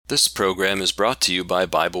This program is brought to you by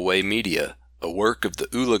Bible Way Media, a work of the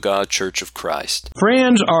Ulaga Church of Christ.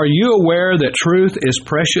 Friends, are you aware that truth is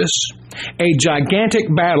precious? A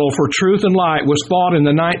gigantic battle for truth and light was fought in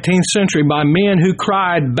the 19th century by men who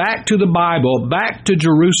cried back to the Bible, back to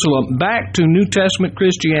Jerusalem, back to New Testament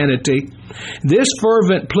Christianity. This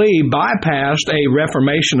fervent plea bypassed a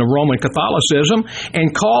reformation of Roman Catholicism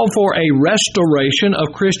and called for a restoration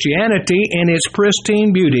of Christianity in its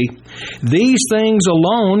pristine beauty. These things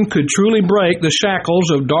alone could truly break the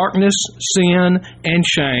shackles of darkness, sin, and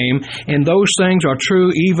shame, and those things are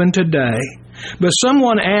true even today. But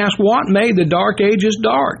someone asked, what made the Dark Ages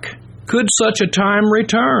dark? Could such a time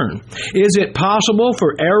return? Is it possible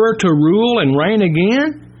for error to rule and reign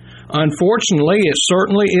again? Unfortunately, it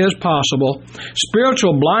certainly is possible.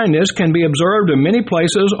 Spiritual blindness can be observed in many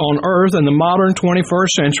places on earth in the modern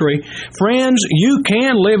 21st century. Friends, you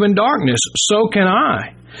can live in darkness. So can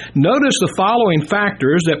I. Notice the following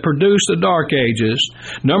factors that produce the Dark Ages.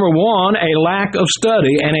 Number one, a lack of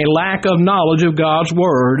study and a lack of knowledge of God's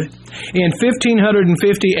Word. In 1550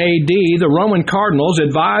 AD, the Roman cardinals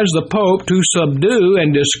advised the Pope to subdue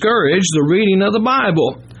and discourage the reading of the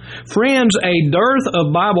Bible. Friends, a dearth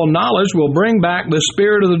of Bible knowledge will bring back the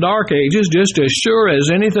spirit of the Dark Ages just as sure as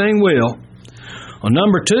anything will.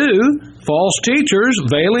 Number two, false teachers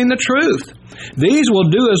veiling the truth. These will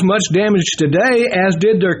do as much damage today as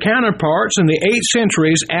did their counterparts in the 8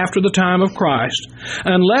 centuries after the time of Christ.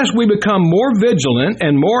 Unless we become more vigilant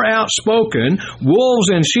and more outspoken,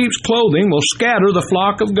 wolves in sheep's clothing will scatter the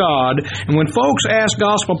flock of God. And when folks ask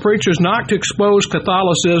gospel preachers not to expose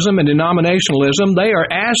Catholicism and denominationalism, they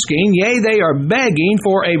are asking, yea, they are begging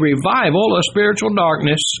for a revival of spiritual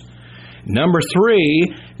darkness. Number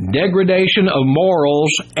three, degradation of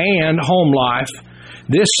morals and home life.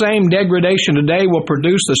 This same degradation today will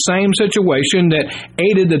produce the same situation that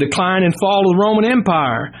aided the decline and fall of the Roman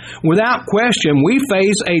Empire. Without question, we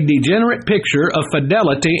face a degenerate picture of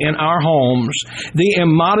fidelity in our homes. The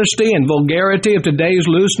immodesty and vulgarity of today's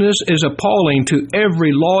looseness is appalling to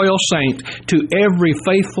every loyal saint, to every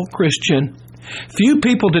faithful Christian. Few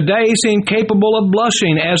people today seem capable of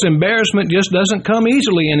blushing, as embarrassment just doesn't come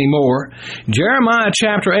easily anymore. Jeremiah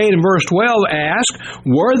chapter 8 and verse 12 asks,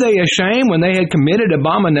 were they ashamed when they had committed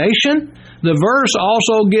abomination? The verse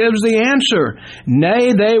also gives the answer,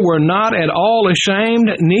 nay, they were not at all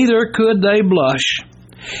ashamed, neither could they blush.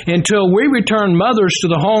 Until we return mothers to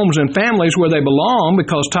the homes and families where they belong,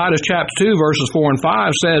 because Titus chapter 2 verses 4 and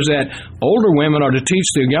 5 says that older women are to teach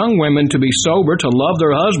the young women to be sober, to love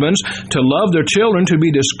their husbands, to love their children, to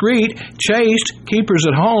be discreet, chaste, keepers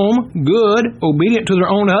at home, good, obedient to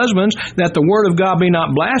their own husbands, that the word of God be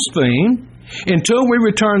not blasphemed. Until we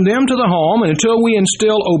return them to the home and until we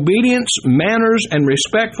instill obedience, manners, and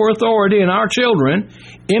respect for authority in our children,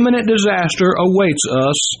 imminent disaster awaits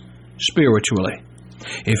us spiritually.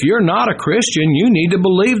 If you're not a Christian, you need to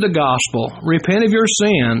believe the gospel, repent of your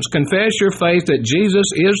sins, confess your faith that Jesus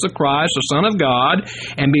is the Christ, the Son of God,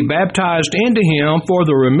 and be baptized into Him for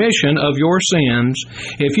the remission of your sins.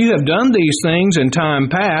 If you have done these things in time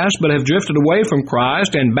past, but have drifted away from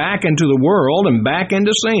Christ and back into the world and back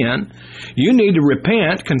into sin, you need to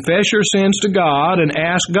repent, confess your sins to God, and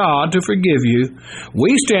ask God to forgive you.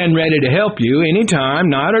 We stand ready to help you anytime,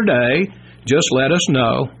 night or day. Just let us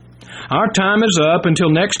know. Our time is up. Until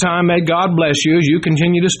next time, may God bless you as you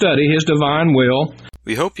continue to study His divine will.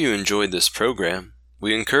 We hope you enjoyed this program.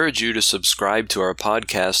 We encourage you to subscribe to our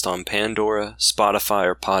podcast on Pandora, Spotify,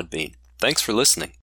 or Podbean. Thanks for listening.